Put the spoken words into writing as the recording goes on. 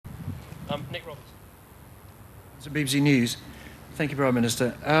Nick Roberts. So BBC News. Thank you, Prime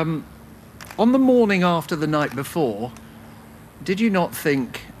Minister. On the morning after the night before, did you not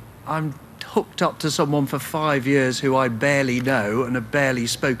think, I'm hooked up to someone for 5 years who I barely know and have barely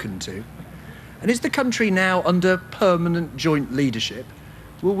spoken to? And is the country now under permanent joint leadership?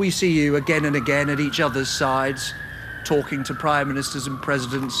 Will we see you again and again at each other's sides, talking to prime ministers and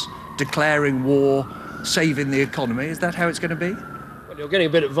presidents, declaring war, saving the economy? Is that how it's going to be? Well, you're getting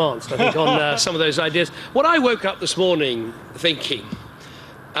a bit advanced, I think, on some of those ideas. What I woke up this morning thinking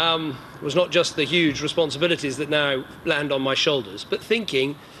was not just the huge responsibilities that now land on my shoulders, but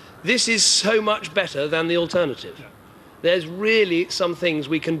thinking this is so much better than the alternative. Yeah. There's really some things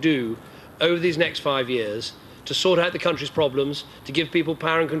we can do over these next 5 years to sort out the country's problems, to give people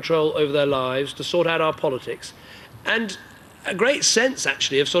power and control over their lives, to sort out our politics. And a great sense,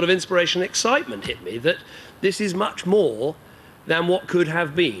 actually, of sort of inspiration and excitement hit me that this is much more than what could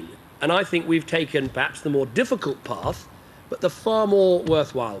have been. And I think we've taken perhaps the more difficult path, but the far more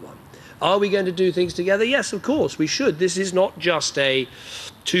worthwhile one. Are we going to do things together? Yes, of course, we should. This is not just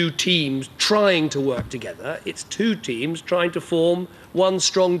two teams trying to work together. It's two teams trying to form one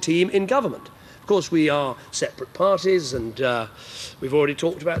strong team in government. Of course, we are separate parties, and we've already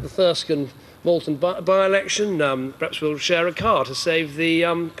talked about the Thirsk and Malton by-election. Perhaps we'll share a car to save the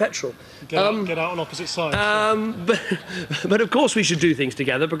petrol. Get out on opposite sides. But of course we should do things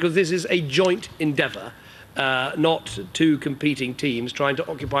together, because this is a joint endeavour, not two competing teams trying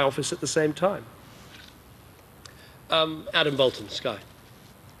to occupy office at the same time. Adam Bolton, Sky.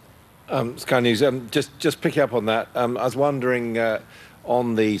 Sky News. Just picking up on that, I was wondering,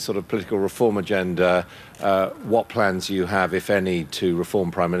 on the sort of political reform agenda, what plans you have, if any, to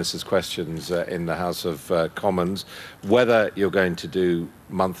reform Prime Minister's questions in the House of Commons, whether you're going to do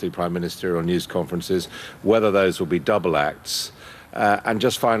monthly Prime Ministerial news conferences, whether those will be double acts. And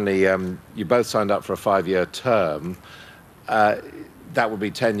just finally, you both signed up for a 5-year term. That would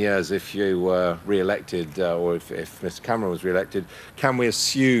be 10 years if you were re-elected, or if Mr. Cameron was re-elected. Can we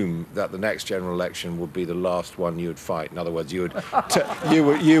assume that the next general election would be the last one you would fight? In other words, you would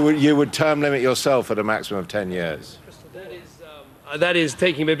term limit yourself at a maximum of 10 years. That is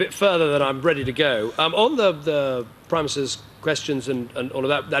taking me a bit further than I'm ready to go. On the Prime Minister's questions and all of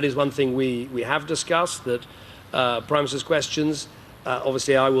that, that is one thing we have discussed, that Prime Minister's questions,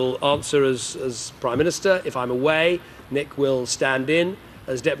 obviously I will answer as Prime Minister. If I'm away, Nick will stand in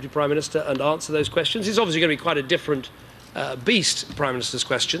as Deputy Prime Minister and answer those questions. It's obviously going to be quite a different beast, Prime Minister's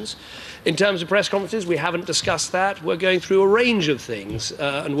questions. In terms of press conferences, we haven't discussed that. We're going through a range of things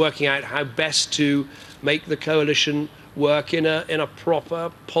and working out how best to make the coalition work in a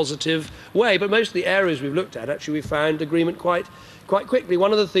proper, positive way. But most of the areas we've looked at, actually, we found agreement quite quickly.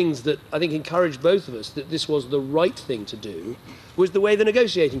 One of the things that I think encouraged both of us that this was the right thing to do was the way the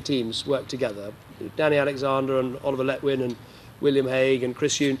negotiating teams worked together. Danny Alexander and Oliver Letwin and William Hague and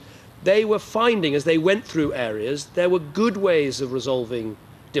Chris Huhne, they were finding, as they went through areas, there were good ways of resolving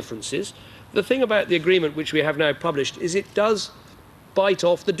differences. The thing about the agreement, which we have now published, is it does bite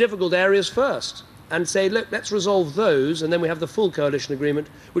off the difficult areas first and say, look, let's resolve those, and then we have the full coalition agreement,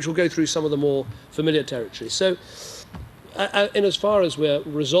 which will go through some of the more familiar territory. So, in as far as we're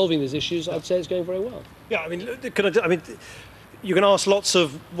resolving these issues, I'd say it's going very well. Yeah, I mean, you can ask lots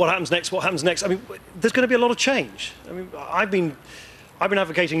of what happens next, what happens next. I mean, there's going to be a lot of change. I mean, I've been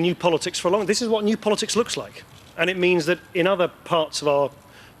advocating new politics for a long time. This is what new politics looks like. And it means that in other parts of our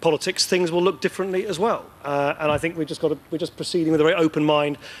politics, things will look differently as well. And I think we're just proceeding with a very open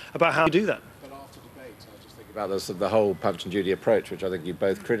mind about how to do that. But after debate, I was just thinking about the whole Punch and Judy approach, which I think you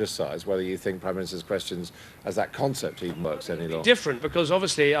both criticise, whether you think Prime Minister's questions as that concept even works any longer. Different, because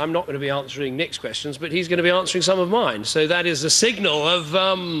obviously I'm not going to be answering Nick's questions, but he's going to be answering some of mine. So that is a signal of,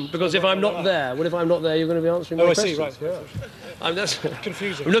 because if I'm not there, you're going to be answering my questions. I see, right. Yeah. That's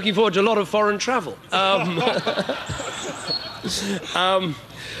confusing. I'm looking forward to a lot of foreign travel.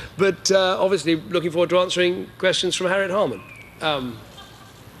 But obviously looking forward to answering questions from Harriet Harman.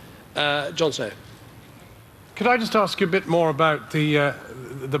 John Snow. Could I just ask you a bit more about the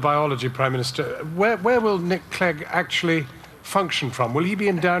biology, Prime Minister? Where will Nick Clegg actually function from? Will he be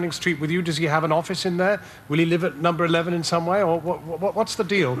in Downing Street with you? Does he have an office in there? Will he live at number 11 in some way? Or what's the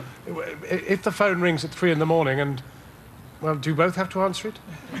deal? If the phone rings at 3 in the morning and, well, do you both have to answer it?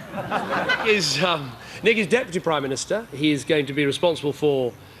 Nick is Deputy Prime Minister. He is going to be responsible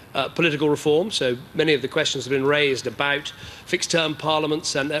for political reform, so many of the questions have been raised about fixed-term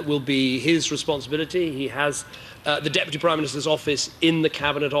parliaments, and that will be his responsibility. He has the Deputy Prime Minister's office in the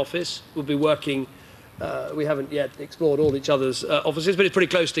Cabinet Office. We'll be working We haven't yet explored all each other's offices, but it's pretty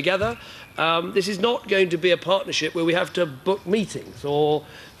close together. This is not going to be a partnership where we have to book meetings or,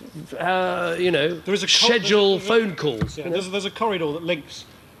 schedule phone calls. Yeah, there's a corridor that links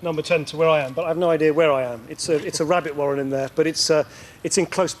number 10 to where I am, but I have no idea where I am. It's a rabbit warren in there, but it's in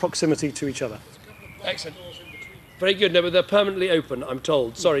close proximity to each other. Excellent. Very good. No, but they're permanently open, I'm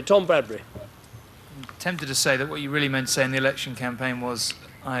told. Sorry, Tom Bradbury. I'm tempted to say that what you really meant to say in the election campaign was,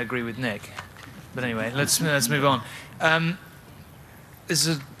 I agree with Nick. But anyway, let's move on. This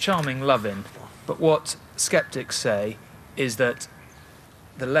is a charming love-in, but what sceptics say is that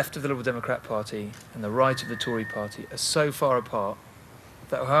the left of the Liberal Democrat Party and the right of the Tory Party are so far apart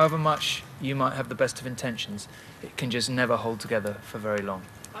that however much you might have the best of intentions, it can just never hold together for very long.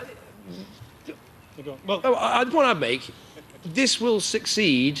 The point I'd make, this will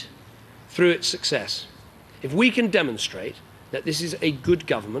succeed through its success. If we can demonstrate that this is a good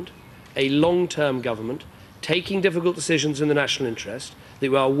government, a long-term government, taking difficult decisions in the national interest,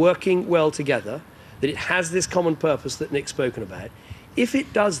 that we are working well together, that it has this common purpose that Nick's spoken about. If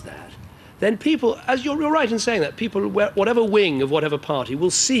it does that, then people, as you're right in saying that, people, whatever wing of whatever party,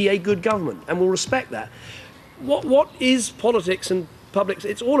 will see a good government and will respect that. What is politics and public?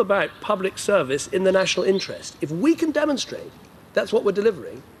 It's all about public service in the national interest. If we can demonstrate that's what we're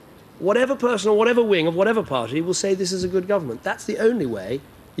delivering, whatever person or whatever wing of whatever party will say this is a good government. That's the only way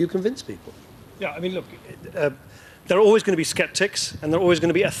you convince people. Yeah, I mean, look, there are always going to be sceptics, and there are always going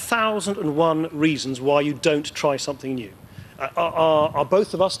to be 1,001 reasons why you don't try something new. Are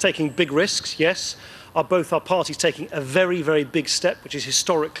both of us taking big risks? Yes. Are both our parties taking a very, very big step, which is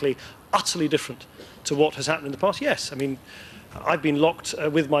historically utterly different to what has happened in the past? Yes. I mean, I've been locked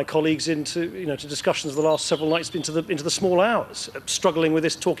with my colleagues into to discussions the last several nights into the small hours, struggling with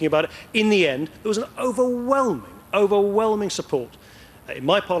this, talking about it. In the end, there was an overwhelming support in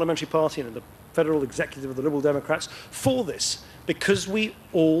my parliamentary party and in the federal executive of the Liberal Democrats for this, because we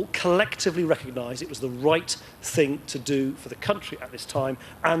all collectively recognised it was the right thing to do for the country at this time,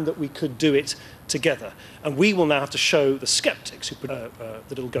 and that we could do it together. And we will now have to show the sceptics who that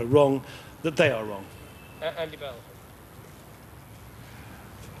it'll go wrong, that they are wrong. Andy Bell.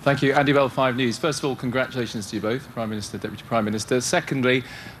 Thank you. Andy Bell, 5 News. First of all, congratulations to you both, Prime Minister, Deputy Prime Minister. Secondly,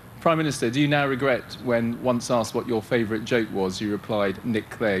 Prime Minister, do you now regret when once asked what your favourite joke was, you replied, Nick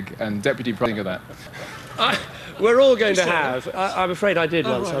Clegg, and Deputy Prime Minister of that? We're all going to have, I'm afraid I did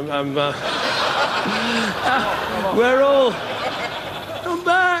once. Right. We're all, come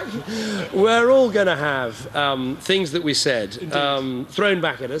back. We're all going to have things that we said thrown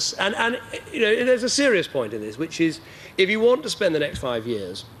back at us. And there's a serious point in this, which is, if you want to spend the next 5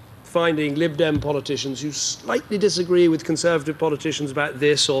 years finding Lib Dem politicians who slightly disagree with Conservative politicians about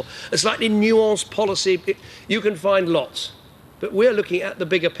this, or a slightly nuanced policy, you can find lots. But we're looking at the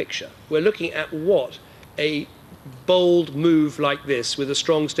bigger picture. We're looking at what a bold move like this with a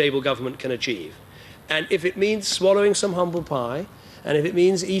strong, stable government can achieve. And if it means swallowing some humble pie, and if it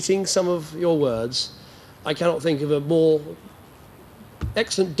means eating some of your words, I cannot think of a more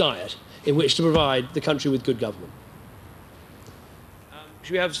excellent diet in which to provide the country with good government.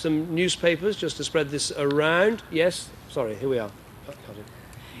 Should we have some newspapers just to spread this around? Yes? Sorry, here we are.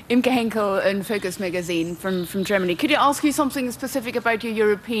 Imke Henkel in Focus magazine from Germany. Could I ask you something specific about your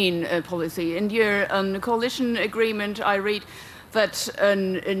European policy? In your coalition agreement, I read that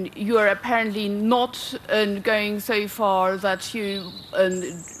you are apparently not going so far that you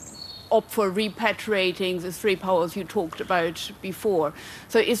opt for repatriating the 3 powers you talked about before.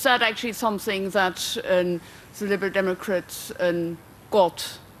 So is that actually something that the Liberal Democrats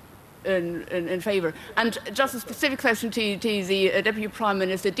got in favour? And just a specific question to the Deputy Prime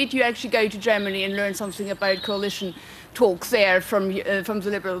Minister, did you actually go to Germany and learn something about coalition talks there from the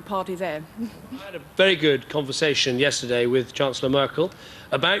Liberal Party there? I had a very good conversation yesterday with Chancellor Merkel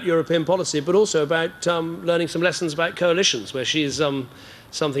about European policy, but also about learning some lessons about coalitions, where she is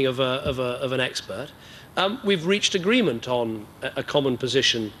something of an expert. We've reached agreement on a common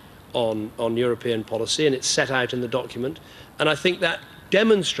position on European policy, and it's set out in the document. And I think that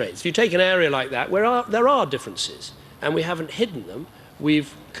demonstrates, if you take an area like that, where there are differences, and we haven't hidden them,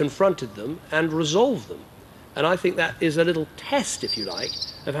 we've confronted them and resolved them. And I think that is a little test, if you like,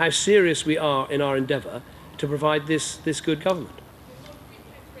 of how serious we are in our endeavour to provide this good government.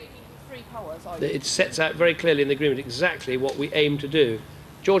 It sets out very clearly in the agreement exactly what we aim to do.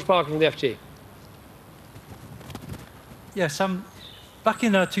 George Parker from the FT. Yes, back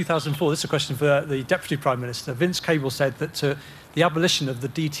in 2004, this is a question for the Deputy Prime Minister, Vince Cable said that the abolition of the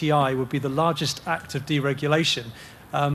DTI would be the largest act of deregulation